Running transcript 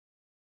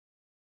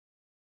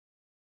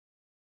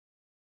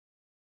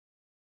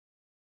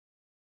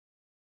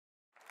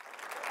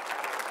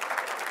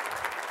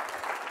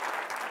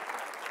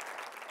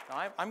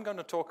I'm going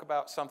to talk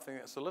about something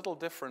that's a little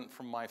different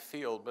from my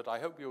field, but I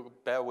hope you'll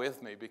bear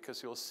with me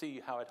because you'll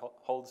see how it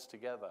holds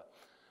together.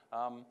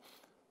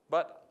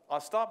 But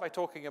I'll start by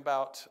talking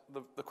about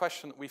the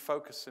question that we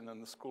focus in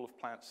the School of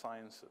Plant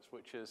Sciences,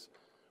 which is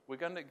we're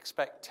going to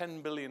expect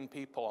 10 billion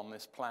people on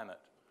this planet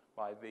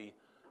by the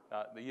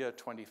year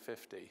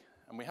 2050.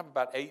 And we have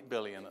about 8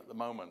 billion at the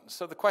moment.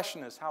 So the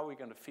question is, how are we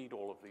going to feed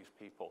all of these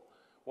people?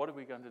 What are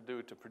we going to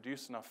do to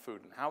produce enough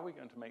food? And how are we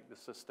going to make this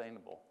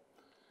sustainable?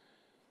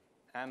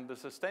 And the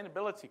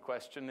sustainability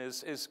question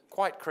is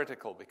quite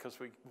critical because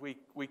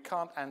we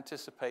can't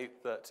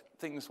anticipate that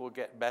things will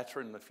get better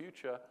in the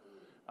future.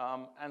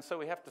 And so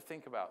we have to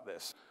think about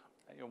this.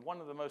 You know, one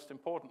of the most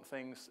important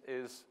things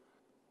is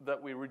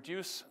that we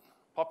reduce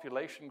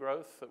population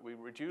growth, that we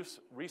reduce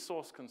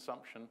resource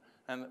consumption,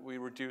 and that we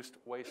reduce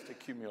waste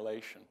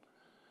accumulation.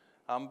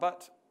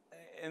 But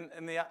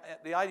in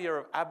the idea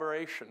of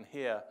aberration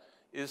here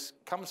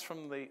comes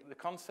from the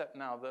concept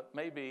now that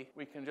maybe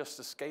we can just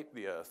escape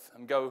the Earth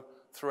and go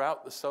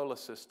throughout the solar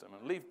system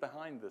and leave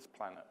behind this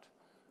planet.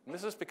 And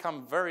this has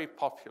become very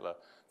popular,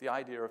 the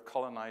idea of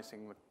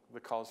colonizing the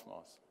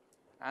cosmos.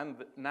 And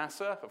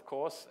NASA, of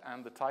course,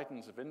 and the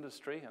titans of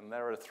industry, and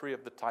there are 3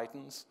 of the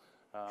titans,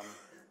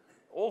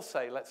 all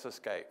say, let's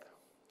escape.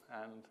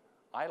 And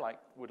I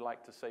would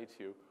like to say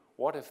to you,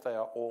 what if they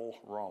are all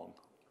wrong?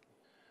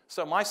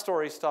 So my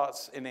story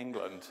starts in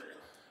England.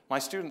 My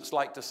students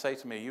like to say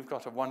to me, you've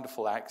got a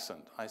wonderful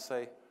accent. I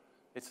say,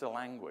 it's a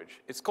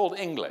language. It's called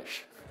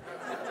English.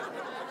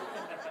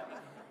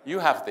 You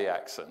have the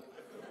accent.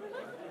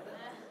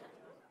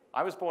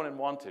 I was born in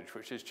Wantage,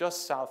 which is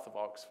just south of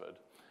Oxford,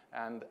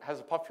 and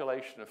has a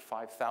population of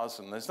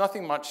 5,000. There's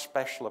nothing much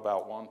special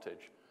about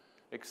Wantage,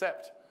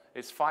 except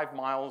it's 5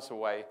 miles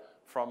away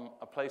from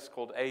a place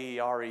called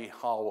AERE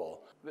Harwell.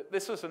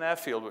 This was an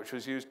airfield which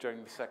was used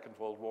during the Second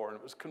World War, and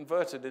it was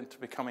converted into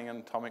becoming an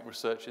atomic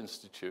research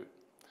institute.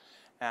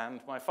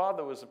 And my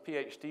father was a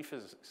PhD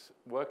physicist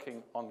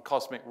working on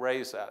cosmic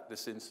rays at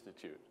this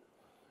institute.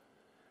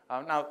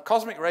 Now,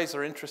 cosmic rays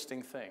are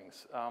interesting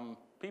things.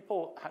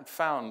 People had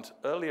found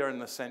earlier in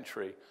the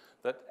century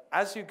that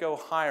as you go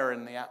higher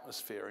in the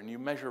atmosphere and you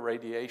measure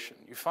radiation,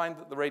 you find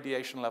that the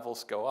radiation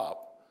levels go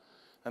up.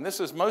 And this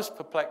is most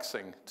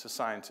perplexing to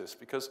scientists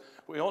because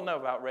we all know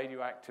about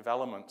radioactive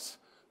elements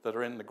that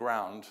are in the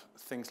ground,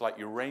 things like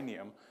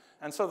uranium.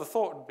 And so the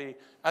thought would be,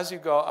 as you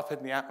go up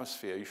in the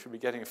atmosphere, you should be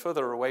getting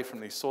further away from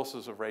these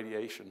sources of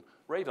radiation.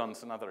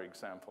 Radon's another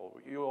example.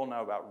 You all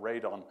know about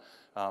radon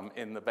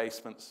in the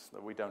basements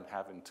that we don't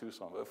have in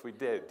Tucson. But if we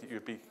did,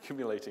 you'd be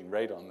accumulating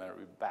radon there. It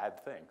would be a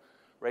bad thing,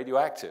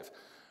 radioactive.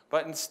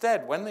 But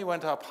instead, when they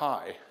went up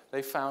high,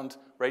 they found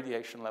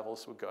radiation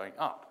levels were going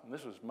up. And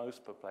this was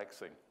most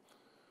perplexing.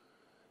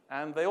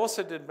 And they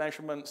also did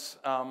measurements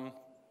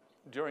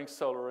during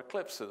solar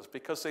eclipses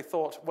because they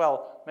thought,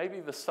 well, maybe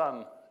the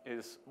sun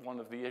is one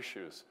of the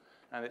issues,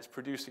 and it's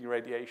producing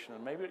radiation,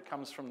 and maybe it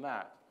comes from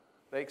that.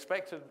 They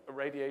expected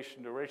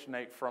radiation to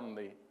originate from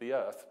the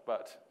Earth,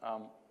 but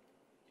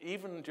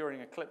even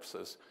during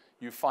eclipses,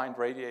 you find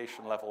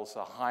radiation levels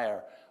are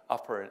higher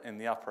in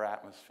the upper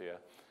atmosphere.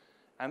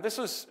 And this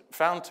was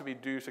found to be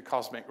due to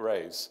cosmic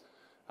rays.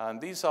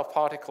 And these are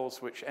particles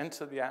which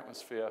enter the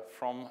atmosphere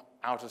from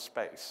outer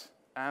space.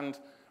 And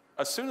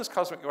as soon as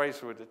cosmic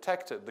rays were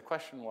detected, the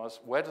question was,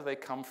 where do they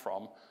come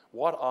from?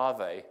 What are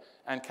they?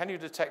 And can you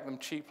detect them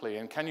cheaply?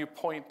 And can you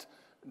point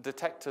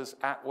detectors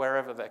at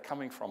wherever they're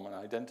coming from and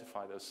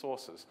identify those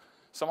sources?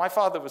 So my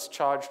father was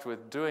charged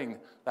with doing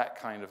that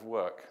kind of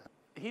work.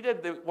 He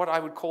did what I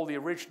would call the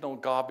original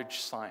garbage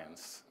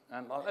science.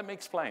 And let me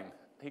explain.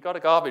 He got a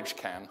garbage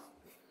can,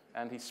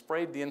 and he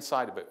sprayed the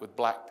inside of it with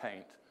black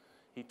paint.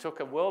 He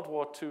took a World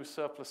War II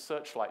surplus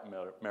searchlight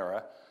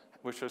mirror,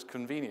 which was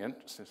convenient,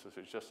 since this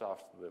was just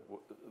after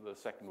the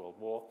Second World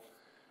War.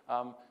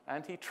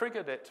 And he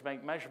triggered it to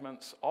make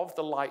measurements of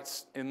the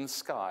lights in the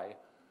sky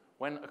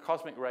when a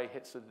cosmic ray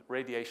hits a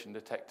radiation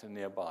detector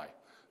nearby.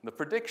 And the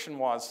prediction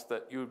was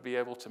that you would be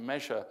able to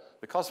measure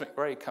the cosmic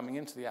ray coming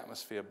into the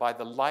atmosphere by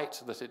the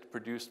light that it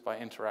produced by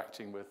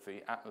interacting with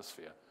the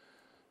atmosphere.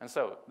 And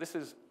so this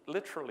is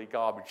literally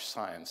garbage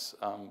science.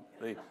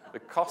 The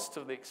cost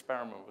of the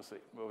experiment was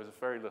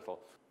very little.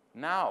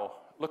 Now,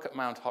 look at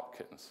Mount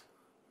Hopkins.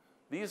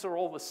 These are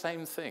all the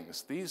same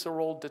things. These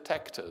are all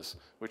detectors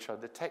which are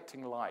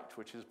detecting light,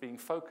 which is being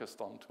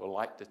focused onto a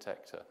light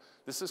detector.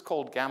 This is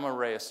called gamma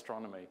ray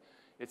astronomy.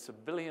 It's a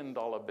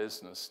billion-dollar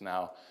business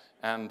now,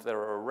 and there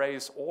are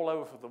arrays all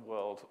over the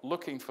world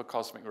looking for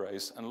cosmic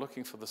rays and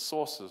looking for the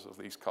sources of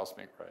these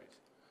cosmic rays.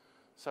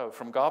 So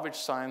from garbage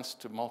science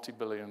to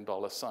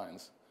multi-billion-dollar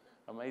science.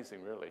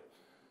 Amazing, really.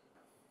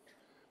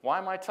 Why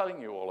am I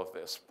telling you all of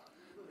this?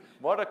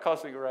 What are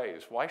cosmic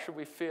rays? Why should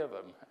we fear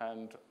them?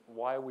 And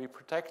why are we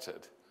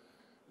protected?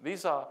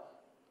 These are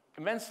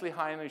immensely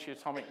high-energy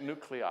atomic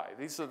nuclei.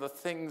 These are the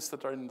things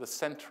that are in the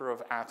center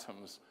of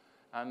atoms.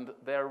 And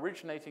they're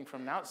originating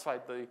from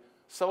outside the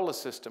solar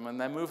system, and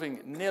they're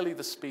moving nearly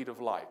the speed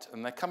of light.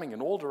 And they're coming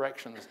in all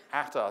directions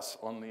at us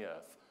on the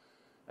Earth.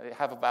 They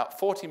have about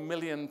 40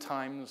 million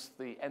times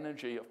the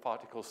energy of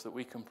particles that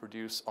we can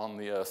produce on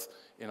the Earth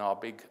in our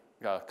big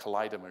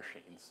collider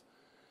machines.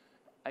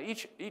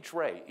 Each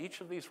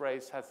of these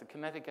rays has the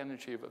kinetic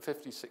energy of a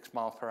 56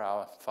 mile per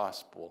hour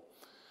fastball.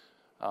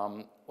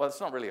 Well,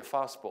 it's not really a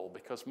fastball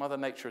because Mother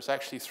Nature is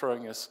actually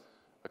throwing us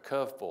a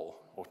curveball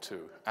or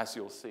two, as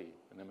you'll see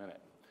in a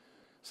minute.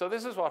 So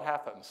this is what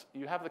happens.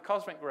 You have the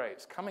cosmic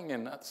rays coming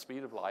in at the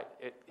speed of light.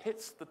 It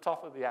hits the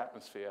top of the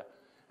atmosphere,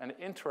 and it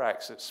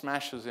interacts. It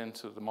smashes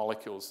into the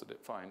molecules that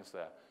it finds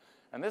there.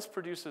 And this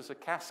produces a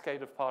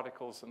cascade of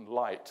particles and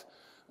light.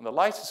 And the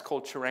light is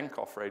called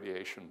Cherenkov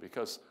radiation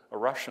because a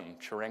Russian,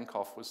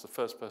 Cherenkov, was the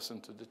first person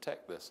to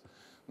detect this.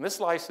 And this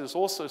light is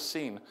also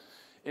seen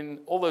in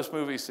all those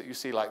movies that you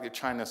see, like the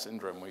China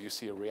Syndrome, where you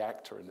see a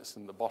reactor and it's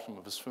in the bottom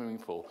of a swimming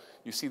pool.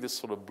 You see this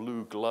sort of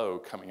blue glow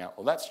coming out.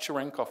 Well, that's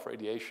Cherenkov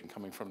radiation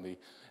coming from the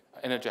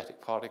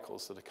energetic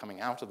particles that are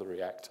coming out of the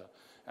reactor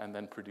and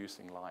then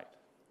producing light.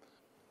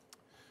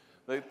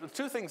 The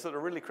two things that are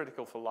really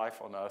critical for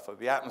life on Earth are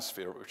the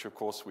atmosphere, which of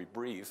course we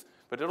breathe,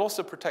 but it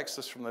also protects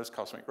us from those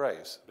cosmic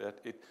rays.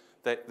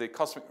 The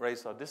cosmic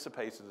rays are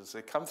dissipated as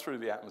they come through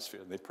the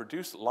atmosphere. They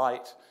produce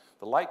light.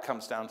 The light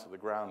comes down to the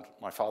ground.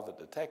 My father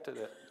detected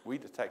it. We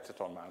detect it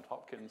on Mount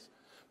Hopkins,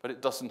 but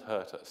it doesn't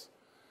hurt us.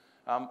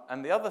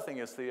 And the other thing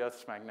is the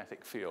Earth's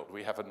magnetic field.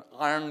 We have an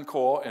iron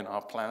core in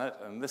our planet,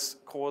 and this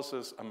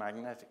causes a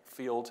magnetic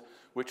field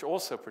which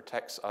also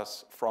protects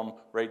us from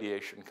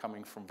radiation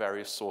coming from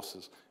various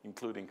sources,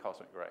 including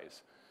cosmic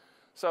rays.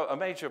 So a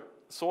major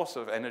source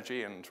of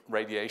energy and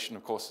radiation,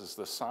 of course, is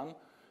the sun.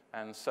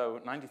 And so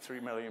 93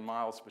 million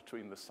miles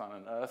between the sun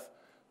and Earth.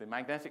 The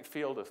magnetic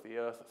field of the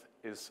Earth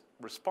is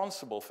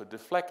responsible for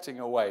deflecting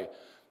away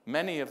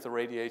many of the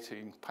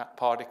radiating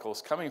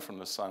particles coming from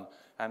the sun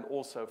and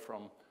also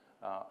from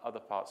other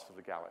parts of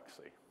the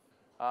galaxy.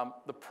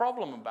 The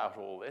problem about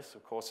all this,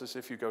 of course, is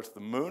if you go to the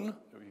moon,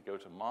 or you go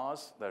to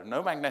Mars, there are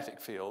no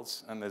magnetic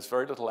fields and there's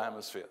very little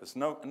atmosphere. There's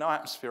no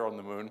atmosphere on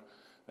the moon.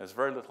 There's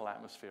very little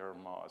atmosphere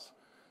on Mars.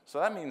 So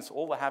that means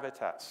all the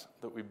habitats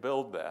that we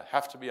build there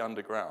have to be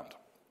underground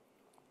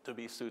to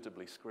be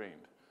suitably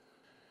screened.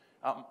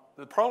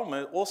 The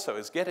problem also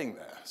is getting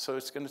there. So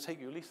it's going to take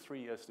you at least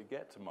 3 years to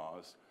get to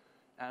Mars.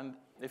 And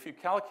if you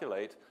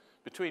calculate,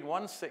 between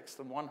 1/6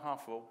 and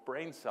 1/2 of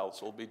brain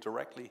cells will be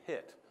directly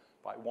hit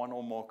by one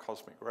or more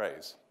cosmic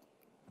rays.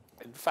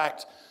 In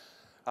fact,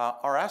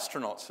 our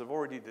astronauts have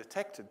already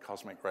detected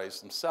cosmic rays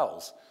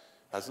themselves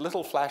as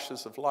little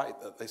flashes of light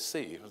that they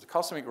see. The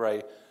cosmic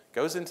ray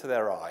goes into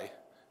their eye,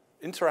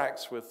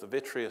 interacts with the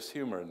vitreous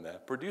humor in there,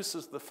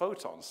 produces the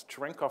photons,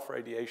 Cherenkov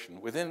radiation,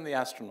 within the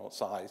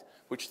astronaut's eyes,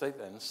 which they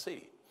then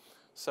see.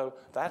 So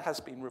that has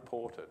been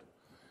reported.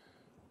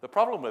 The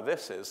problem with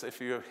this is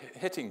if you're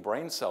hitting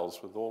brain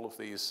cells with all of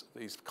these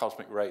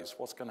cosmic rays,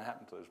 what's going to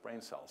happen to those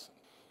brain cells?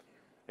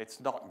 It's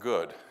not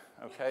good,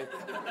 okay?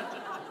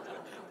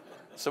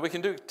 So we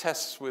can do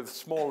tests with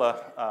smaller,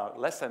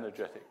 less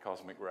energetic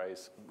cosmic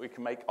rays. We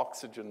can make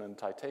oxygen and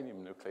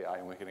titanium nuclei,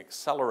 and we can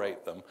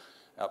accelerate them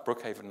at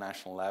Brookhaven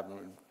National Lab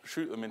and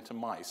shoot them into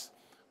mice,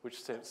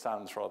 which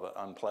sounds rather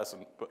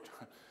unpleasant, but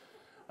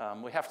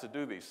we have to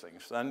do these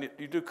things. And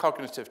you do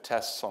cognitive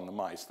tests on the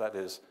mice. That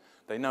is,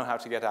 they know how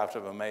to get out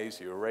of a maze,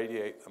 you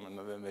irradiate them, and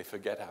then they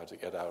forget how to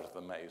get out of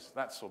the maze,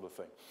 that sort of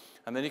thing.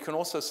 And then you can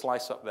also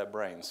slice up their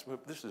brains.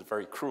 This is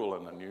very cruel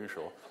and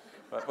unusual.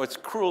 But it's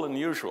cruel and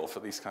usual for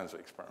these kinds of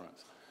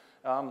experiments.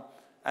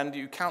 And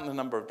you count the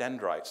number of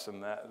dendrites,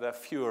 and they're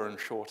fewer and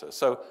shorter.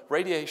 So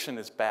radiation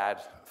is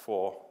bad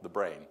for the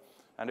brain.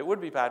 And it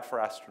would be bad for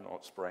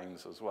astronauts'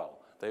 brains as well.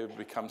 They would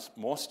become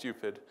more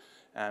stupid,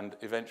 and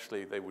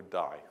eventually they would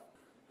die.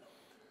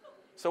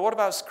 So what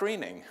about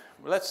screening?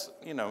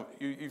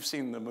 You've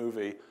seen the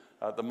movie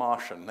The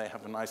Martian. They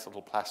have a nice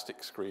little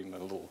plastic screen, a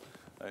little,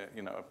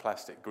 a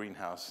plastic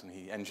greenhouse, and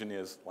he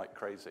engineers like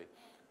crazy.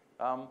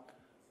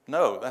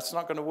 No, that's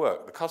not going to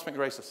work. The cosmic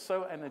rays are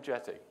so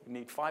energetic. You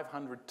need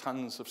 500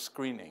 tons of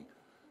screening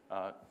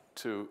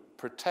to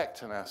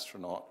protect an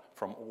astronaut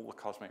from all the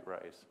cosmic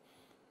rays.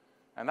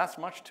 And that's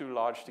much too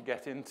large to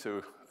get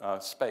into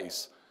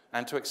space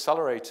and to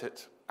accelerate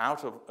it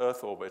out of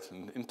Earth orbit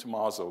and into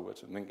Mars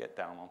orbit and then get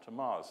down onto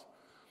Mars.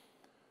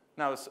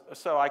 Now,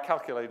 so I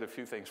calculated a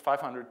few things.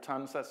 500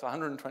 tons, that's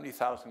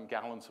 120,000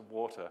 gallons of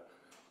water.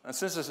 And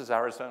since this is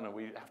Arizona,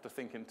 we have to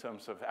think in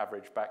terms of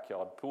average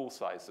backyard pool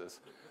sizes.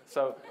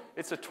 So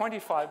it's a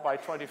 25 by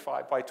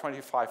 25 by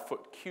 25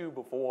 foot cube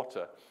of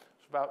water.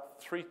 It's about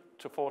 3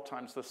 to 4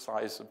 times the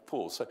size of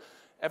pools. So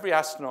every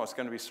astronaut is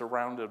going to be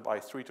surrounded by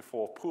 3 to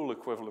 4 pool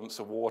equivalents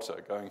of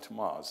water going to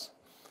Mars.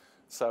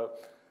 So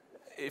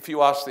if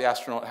you ask the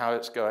astronaut how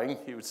it's going,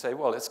 he would say,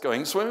 well, it's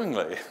going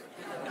swimmingly.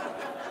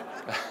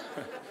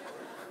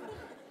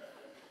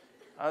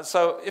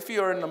 So if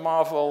you're in the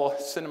Marvel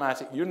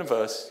Cinematic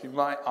Universe, you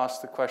might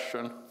ask the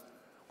question,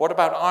 what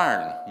about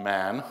Iron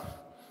Man?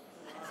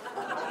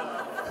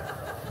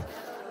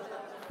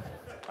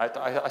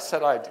 I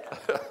said I'd...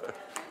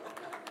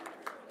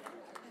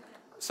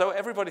 So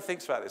everybody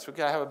thinks about this. We're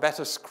going to have a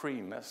better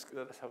screen. Let's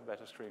have a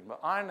better screen.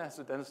 But iron has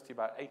a density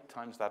about 8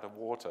 times that of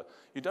water.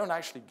 You don't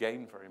actually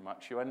gain very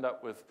much. You end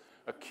up with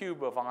a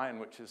cube of iron,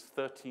 which is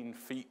 13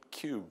 feet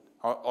cubed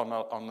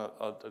on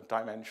a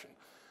dimension.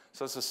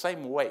 So it's the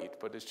same weight,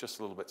 but it's just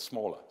a little bit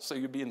smaller. So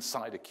you'd be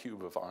inside a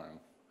cube of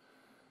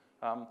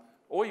iron.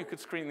 Or you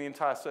could screen the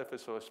entire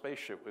surface of a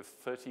spaceship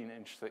with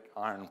 13-inch thick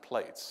iron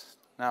plates.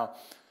 Now,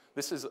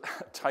 this is a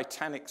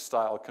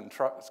Titanic-style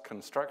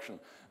construction.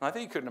 And I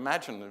think you could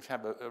imagine if you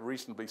have a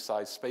reasonably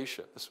sized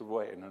spaceship, this would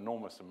weigh an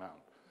enormous amount.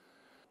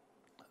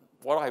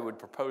 What I would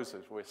propose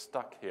is we're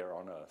stuck here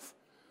on Earth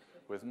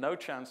with no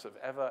chance of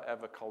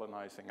ever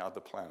colonizing other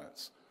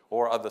planets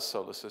or other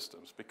solar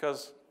systems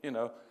because, you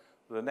know,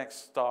 the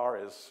next star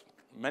is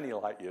many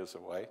light years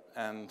away,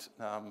 and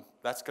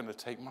that's going to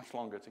take much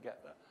longer to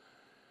get there.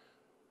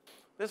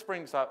 This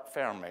brings up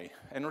Fermi,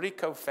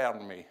 Enrico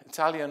Fermi,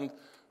 Italian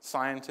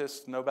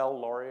scientist, Nobel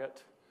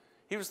laureate.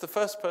 He was the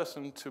first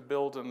person to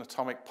build an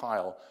atomic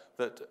pile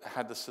that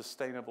had a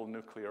sustainable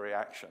nuclear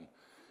reaction.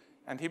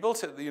 And he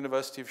built it at the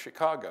University of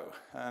Chicago.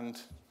 And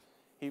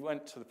he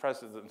went to the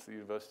president of the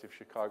University of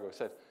Chicago and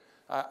said,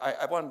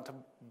 I want to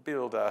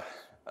build a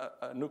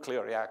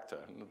nuclear reactor.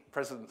 And the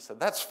president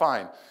said, that's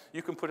fine.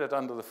 You can put it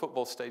under the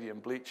football stadium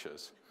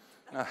bleachers.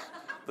 Now,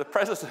 the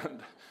president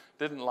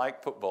didn't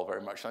like football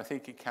very much. And I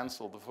think he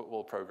canceled the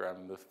football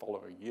program the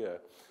following year.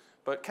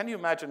 But can you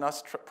imagine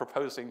us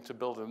proposing to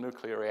build a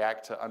nuclear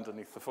reactor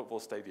underneath the football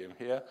stadium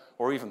here,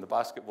 or even the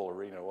basketball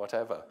arena, or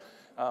whatever,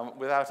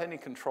 without any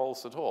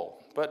controls at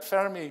all? But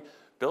Fermi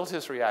built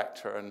his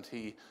reactor, and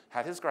he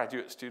had his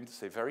graduate students,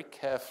 they very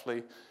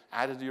carefully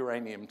added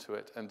uranium to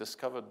it and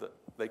discovered that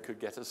they could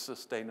get a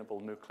sustainable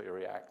nuclear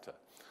reactor.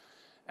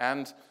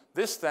 And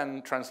this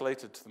then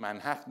translated to the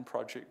Manhattan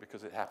Project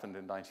because it happened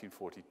in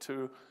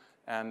 1942,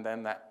 and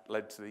then that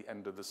led to the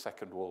end of the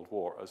Second World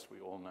War, as we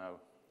all know.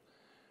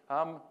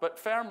 But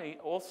Fermi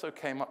also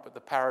came up with the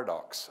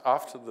paradox.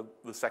 After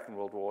the Second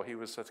World War, he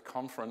was at a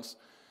conference,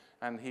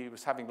 and he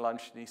was having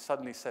lunch, and he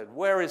suddenly said,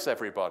 "Where is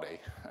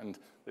everybody?" And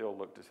they all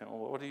looked at him,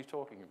 "Well, what are you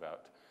talking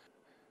about?"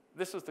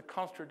 This is the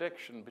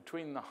contradiction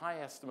between the high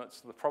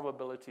estimates of the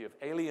probability of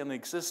alien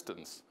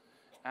existence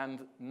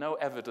and no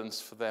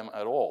evidence for them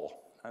at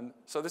all. And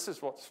so this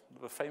is what's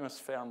the famous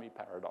Fermi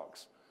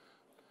Paradox.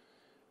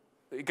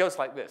 It goes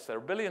like this. There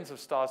are billions of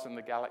stars in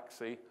the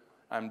galaxy,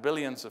 and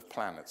billions of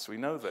planets. We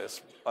know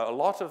this. A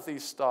lot of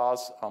these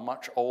stars are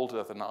much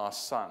older than our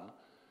sun.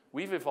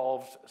 We've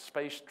evolved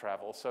space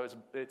travel, so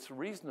it's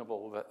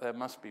reasonable that there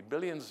must be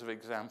billions of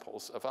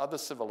examples of other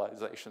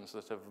civilizations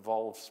that have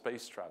evolved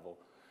space travel.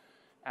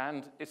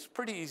 And it's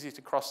pretty easy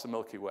to cross the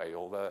Milky Way,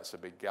 although it's a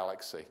big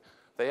galaxy.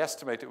 They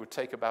estimate it would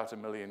take about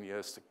 1 million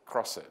years to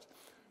cross it.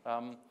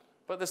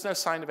 But there's no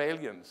sign of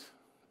aliens.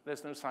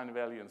 There's no sign of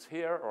aliens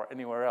here or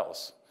anywhere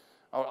else.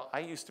 Oh, I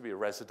used to be a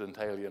resident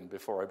alien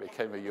before I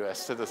became a US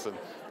citizen,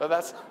 but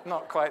that's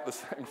not quite the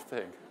same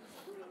thing.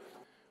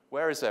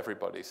 Where is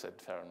everybody, said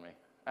Fermi.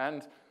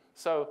 And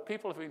so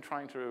people have been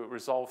trying to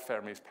resolve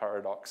Fermi's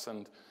paradox,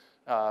 and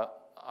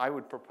I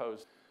would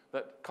propose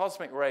that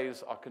cosmic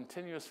rays are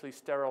continuously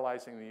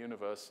sterilizing the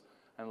universe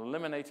and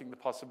eliminating the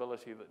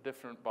possibility that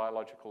different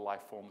biological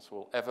life forms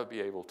will ever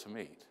be able to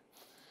meet.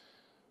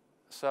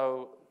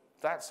 So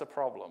that's a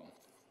problem.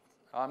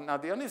 Now,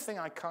 the only thing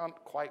I can't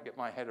quite get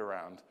my head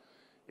around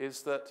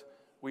is that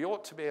we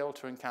ought to be able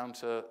to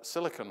encounter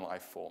silicon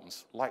life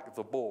forms, like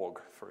the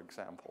Borg, for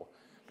example,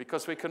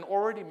 because we can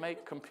already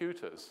make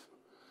computers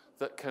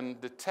that can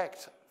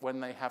detect when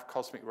they have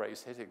cosmic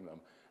rays hitting them.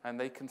 And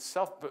they can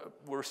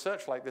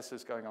research like this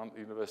is going on at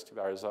the University of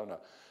Arizona.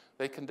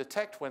 They can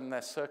detect when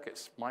their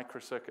circuits,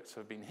 microcircuits,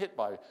 have been hit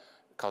by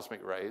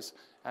cosmic rays,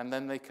 and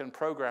then they can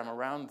program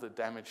around the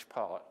damaged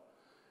part.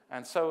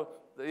 And so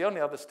the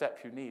only other step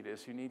you need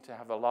is you need to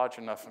have a large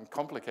enough and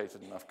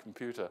complicated enough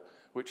computer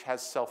which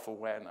has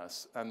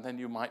self-awareness, and then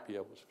you might be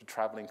able to be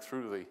traveling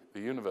through the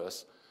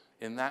universe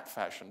in that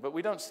fashion. But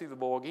we don't see the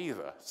Borg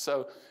either,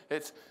 so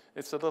it's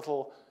a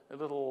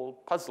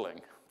little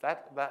puzzling.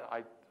 That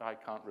I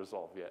can't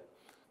resolve yet.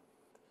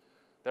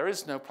 There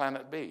is no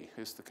planet B,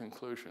 is the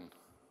conclusion.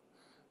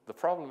 The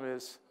problem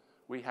is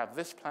we have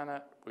this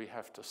planet, we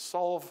have to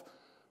solve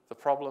the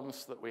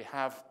problems that we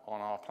have on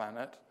our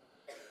planet,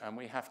 and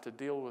we have to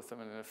deal with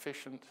them in an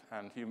efficient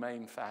and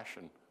humane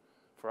fashion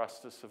for us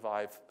to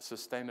survive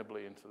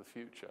sustainably into the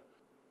future.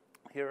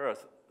 Here are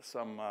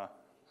some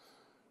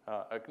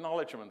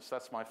acknowledgements.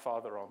 That's my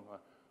father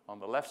on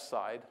the left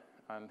side,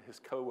 and his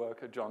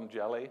co-worker, John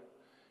Jelly.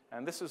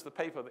 And this is the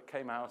paper that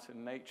came out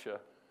in Nature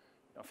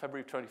on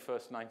February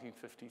 21st,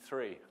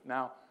 1953.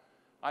 Now,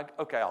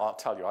 I'll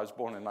tell you, I was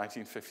born in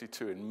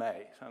 1952 in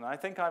May, and I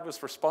think I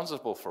was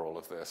responsible for all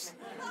of this.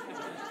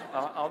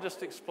 I'll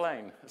just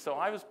explain. So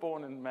I was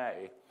born in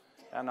May,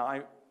 and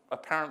I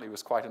apparently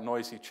was quite a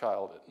noisy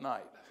child at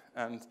night.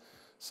 And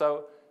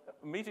so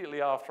immediately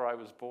after I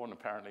was born,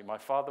 apparently, my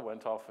father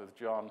went off with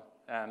John,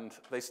 and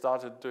they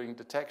started doing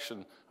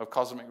detection of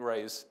cosmic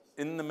rays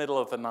in the middle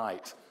of the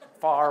night,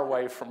 far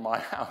away from my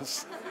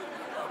house.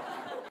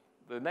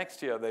 the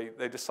next year,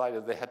 they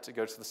decided they had to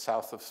go to the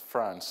south of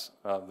France,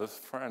 the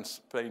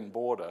France-Spain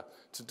border,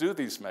 to do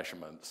these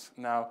measurements.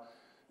 Now,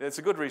 there's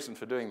a good reason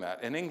for doing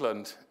that. In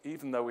England,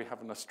 even though we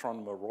have an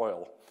astronomer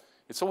royal,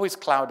 it's always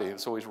cloudy,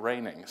 it's always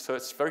raining, so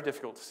it's very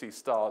difficult to see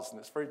stars, and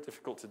it's very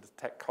difficult to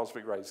detect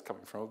cosmic rays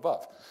coming from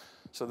above.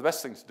 So the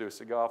best thing to do is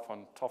to go up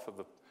on top of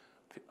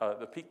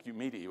the Peak du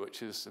Midi,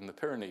 which is in the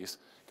Pyrenees,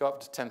 go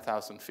up to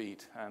 10,000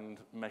 feet and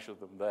measure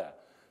them there.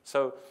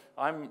 So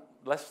I'm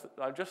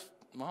just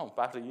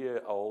about a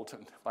year old,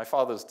 and my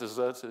father's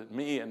deserted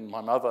me and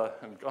my mother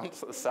and gone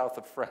to the south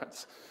of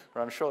France,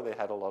 where I'm sure they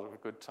had a lot of a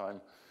good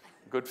time,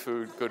 good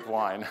food, good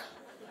wine.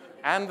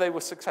 And they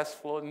were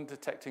successful in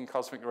detecting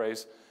cosmic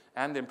rays,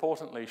 and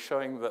importantly,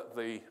 showing that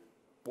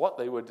what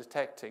they were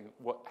detecting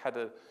had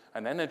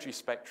an energy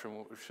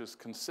spectrum which was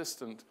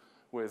consistent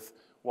with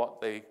what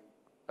they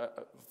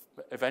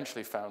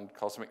eventually found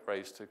cosmic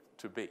rays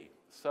to be.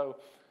 So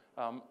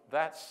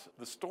that's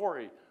the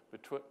story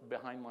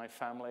behind my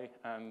family,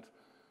 and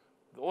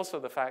also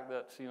the fact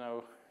that, you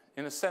know,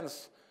 in a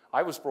sense,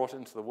 I was brought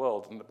into the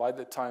world, and by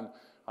the time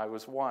I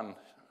was 1,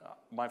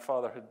 my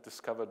father had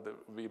discovered that it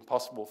would be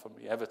impossible for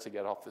me ever to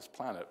get off this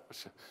planet,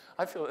 which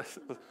I feel is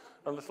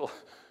a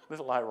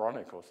little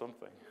ironic or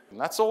something. And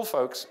that's all,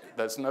 folks.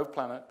 There's no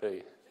planet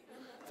B.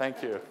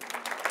 Thank you.